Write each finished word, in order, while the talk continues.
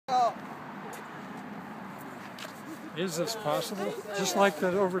Is this possible? Just like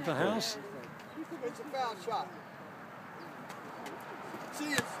that over at the house? It's a foul shot. See,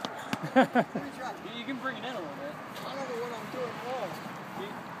 it's You can bring it in a little bit. I don't know what I'm doing wrong.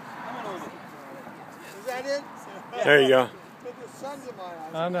 Come on over. Is that it? There you go. But the sun's in my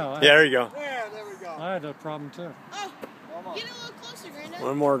eyes. I know. Yeah, there you go. There we go. I had that problem too. Oh, get a little closer, Granddad.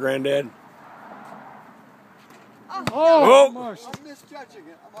 One more, Granddad. Oh, Oh. almost. I'm misjudging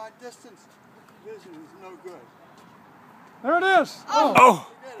it. My distance vision is no good. There it is. Oh.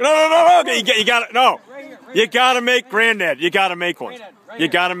 Oh. No. You got it. No. You got to make Granddad. You got to make one. You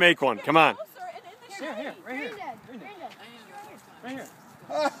got to make one. Come on. Here, right here. Right here.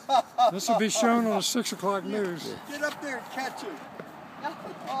 This will be shown on the 6 o'clock news. Get up there and catch it.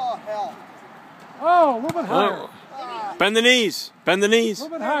 Oh, hell. Oh, a little bit higher. Oh. Bend the knees. Bend the A knees.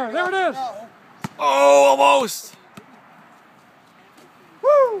 little bit higher. There it is. Oh, almost.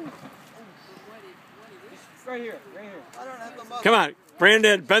 Woo! Right here. Right here. I don't have the muscle. Come on.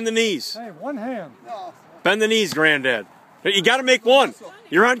 Granddad, bend the knees. Hey, one hand. No. Bend the knees, Granddad. You got to make one.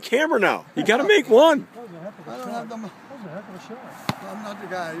 You're on camera now. You got to make one. That was a heck of a I don't shot. have the That was a heck of a shot. I'm not the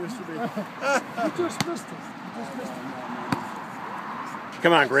guy I used to be. You just missed it. You just missed it.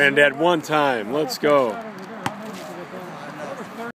 Come on, Granddad. One time. Let's go.